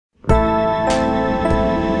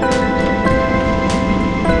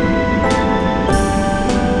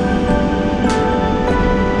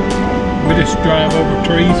just drive over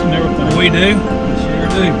trees and everything. We do. We sure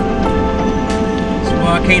do. That's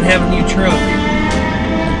why I can't have a new truck.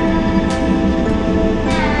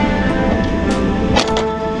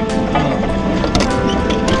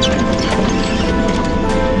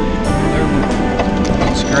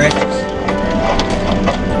 Scratches.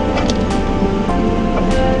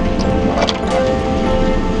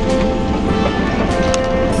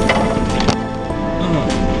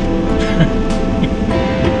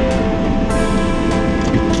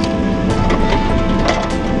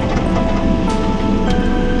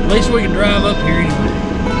 At least we can drive up here anyway,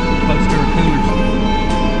 close to our coolers.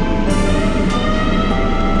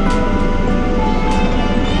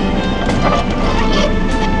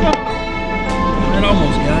 That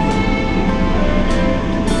almost got it.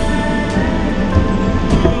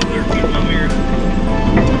 Oh, there goes my mirror.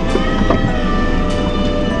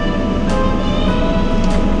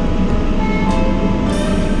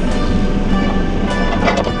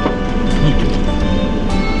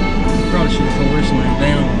 Probably should have tore this lamp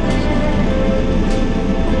down.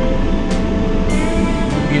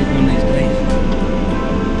 We'll get it one of these days.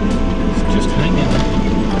 It's just hanging.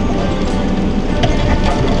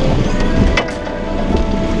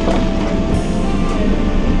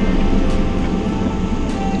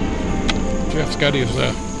 Jeff's got his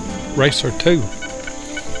Racer 2.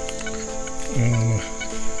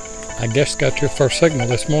 I guess got your first signal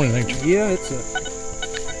this morning, ain't you? Yeah, it's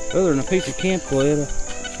other than a piece of camp lead, I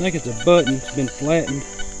think it's a button. It's been flattened.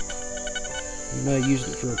 I may have used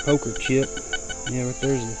it for a poker chip. Yeah, right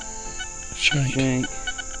there's the shank.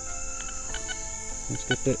 It's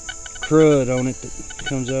got that crud on it that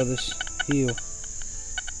comes out of this heel.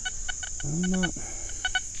 I'm not.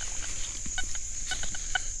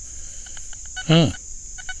 Huh.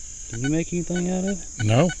 Can you make anything out of it?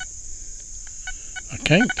 No. I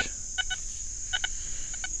can't.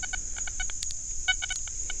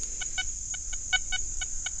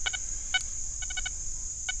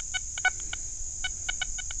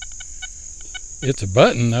 It's a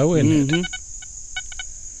button though, isn't it?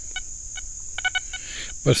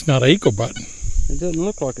 But it's not an eagle button. It doesn't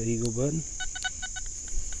look like an eagle button.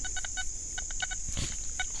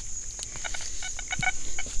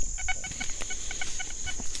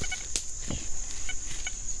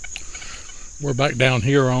 We're back down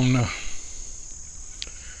here on the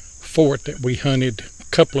fort that we hunted a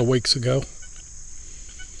couple of weeks ago.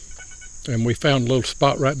 And we found a little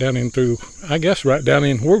spot right down in through, I guess right down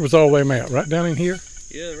in, where was all the way at? Right down in here?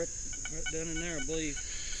 Yeah, right down in there, I believe.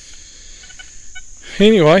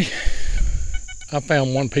 Anyway, I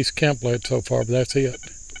found one piece of camp lead so far, but that's it.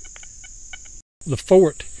 The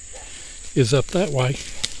fort is up that way.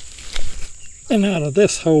 And out of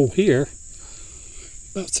this hole here,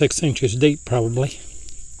 about 6 inches deep probably,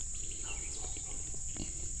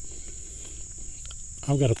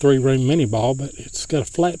 I've got a 3-ring mini ball, but it's got a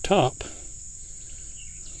flat top.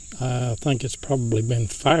 I think it's probably been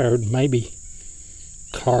fired, maybe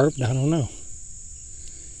carved, I don't know.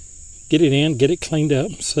 Get it in, get it cleaned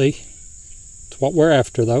up, see. It's what we're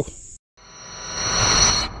after though.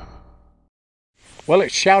 Well,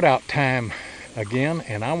 it's shout out time again,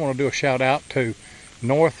 and I want to do a shout out to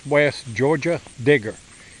Northwest Georgia Digger.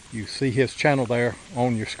 You see his channel there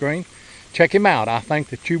on your screen. Check him out. I think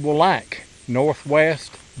that you will like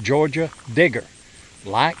Northwest Georgia Digger.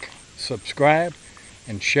 Like, subscribe,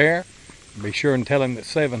 and share. Be sure and tell him that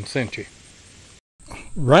 7 sent you.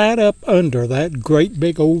 Right up under that great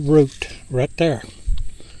big old root right there.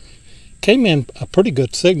 Came in a pretty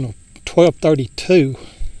good signal, 1232.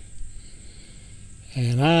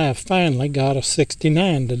 And I finally got a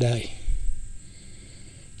 69 today.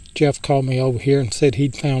 Jeff called me over here and said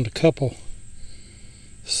he'd found a couple.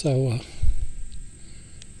 So,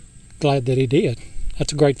 glad that he did.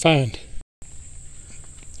 That's a great find.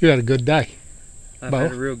 You had a good day. I've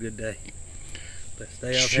had a real good day. Best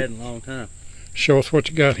day I've had in a long time. Show us what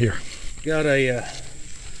you got here. Got a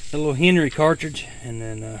little Henry cartridge, and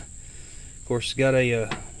then of course got a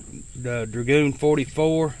Dragoon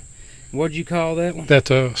 44. What'd you call that one?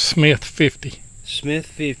 That's a Smith 50. Smith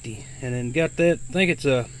 50, and then got that. I think it's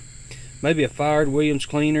maybe a fired Williams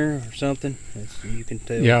cleaner or something. You can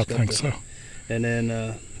tell. Yeah, I think so. And then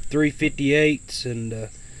 358s and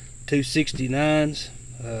 269s.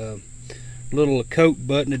 Little coat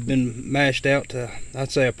button had been mashed out to,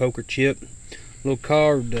 I'd say, a poker chip. Little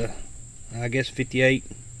carved, I guess 58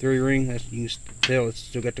 3-ring. You can tell it's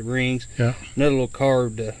still got the rings. Yeah. Another little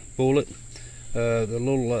carved bullet. The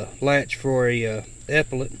little latch for a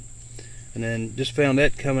epaulet, and then just found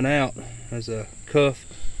that coming out as a cuff.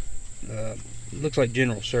 Looks like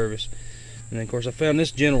general service. And then of course I found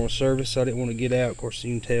this general service. So I didn't want to get out. Of course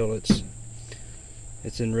you can tell it's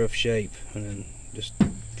it's in rough shape, and then just a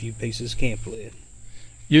few pieces of camp lead.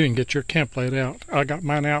 You didn't get your camp lead out. I got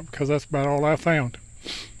mine out because that's about all I found.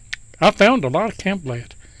 I found a lot of camp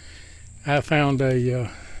lead. I found a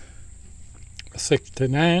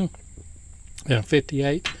 69 and a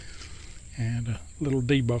 58 and a little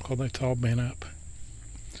debuckle that's all bent up.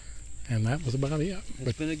 And that was about it.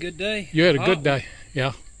 It's been a good day. You had a good day.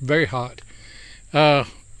 Yeah, very hot.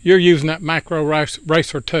 You're using that macro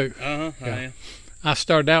racer too. Yeah. I am. I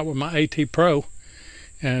started out with my AT Pro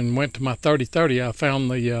and went to my 30-30. I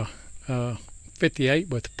found the 58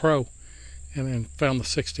 with the Pro and then found the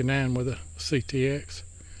 69 with the CTX.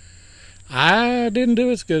 I didn't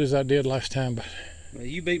do as good as I did last time, but well,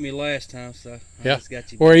 you beat me last time, so I yeah, just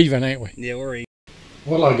got you. We're even, ain't we? Yeah, we're even.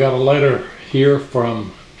 Well, I got a letter here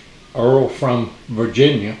from Earl from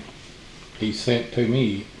Virginia. He sent an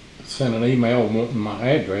email wanting my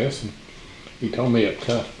address, and he told me it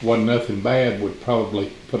wasn't nothing bad, would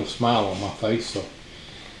probably put a smile on my face. So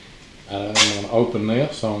I'm going to open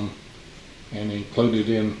this and include it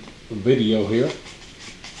in the video here.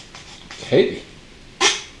 It's heavy.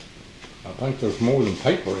 I think there's more than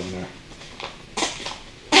paper in there.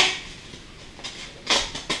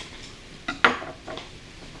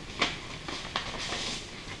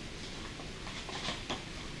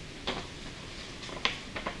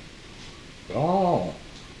 Oh,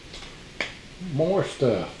 more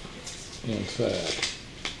stuff inside.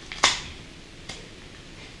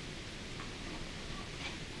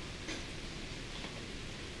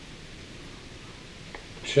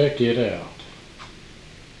 Check it out.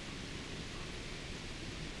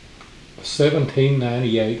 A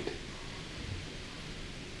 1798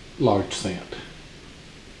 large cent.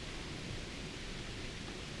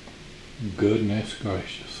 Goodness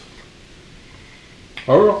gracious.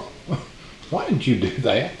 Earl, why did you do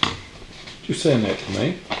that? Did you send that to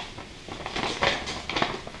me?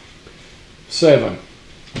 7.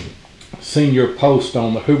 Seen your post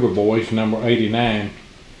on the Hoover Boys, number 89,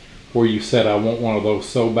 where you said I want one of those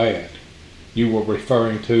so bad. You were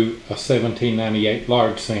referring to a 1798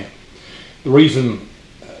 large cent. The reason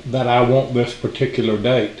that I want this particular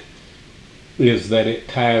date is that it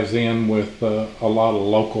ties in with a lot of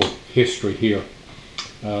local history here,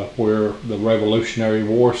 where the Revolutionary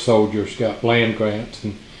War soldiers got land grants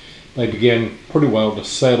and they began pretty well to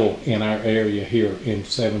settle in our area here in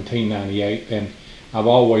 1798, and I've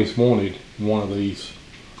always wanted one of these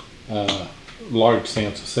large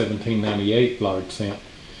cents, a 1798 large cent,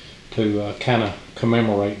 to kind of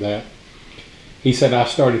commemorate that. He said, I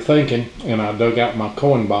started thinking, and I dug out my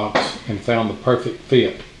coin box and found the perfect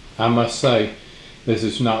fit. I must say, this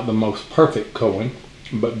is not the most perfect coin,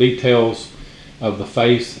 but details of the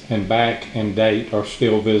face and back and date are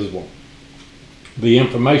still visible. The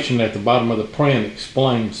information at the bottom of the print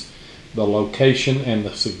explains the location and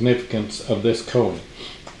the significance of this coin.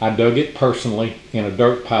 I dug it personally in a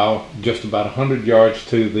dirt pile just about 100 yards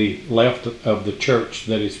to the left of the church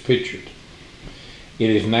that is pictured. It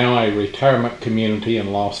is now a retirement community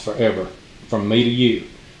and lost forever. From me to you,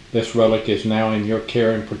 this relic is now in your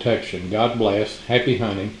care and protection. God bless. Happy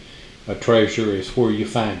hunting. A treasure is where you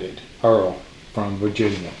find it. Earl from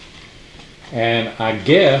Virginia. And I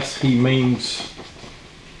guess he means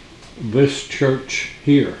this church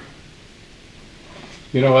here.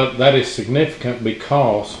 You know, that is significant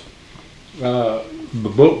because the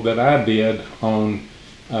book that I did on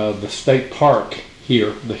the state park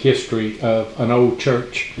here, the history of an old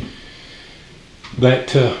church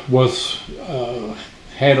that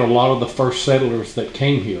had a lot of the first settlers that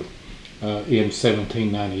came here in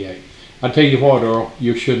 1798. I tell you what, Earl,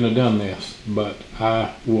 you shouldn't have done this, but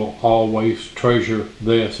I will always treasure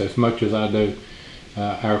this as much as I do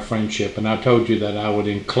our friendship. And I told you that I would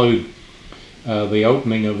include the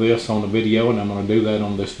opening of this on the video, and I'm going to do that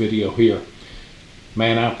on this video here.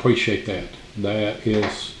 Man, I appreciate that. That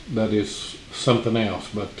is something else,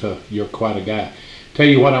 but you're quite a guy. Tell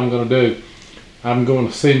you what I'm going to do. I'm going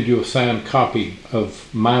to send you a signed copy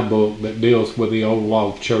of my book that deals with the old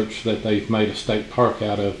log church that they've made a state park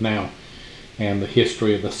out of now, and the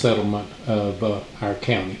history of the settlement of our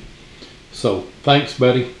county. So thanks,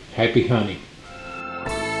 buddy. Happy hunting.